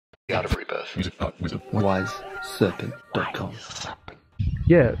The Art of Rebirth. WiseSerpent.com.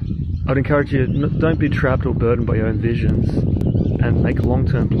 Yeah, I'd encourage you, don't be trapped or burdened by your own visions, and make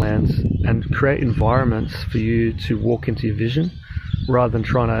long-term plans and create environments for you to walk into your vision rather than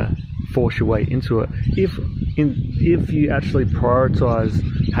trying to force your way into it. If you actually prioritize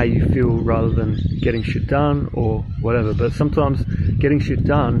how you feel rather than getting shit done or whatever. But sometimes getting shit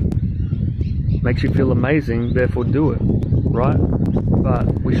done makes you feel amazing, therefore do it, right?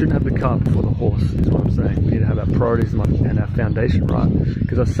 But we shouldn't have the cart before the horse, is what I'm saying. We need to have our priorities and our foundation right.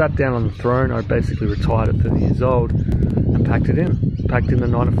 Because I sat down on the throne, I basically retired at 30 years old and packed in the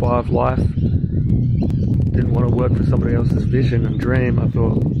 9-to-5 life. Didn't want to work for somebody else's vision and dream. I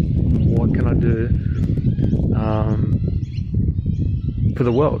thought, what can I do for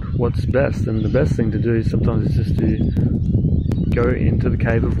the world? What's best? And the best thing to do sometimes is just to go into the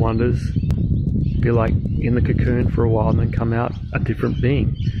cave of wonders, be like in the cocoon for a while, and then come out a different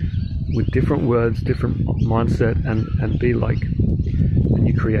being with different words, different mindset, and be like a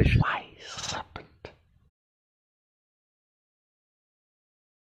new creation.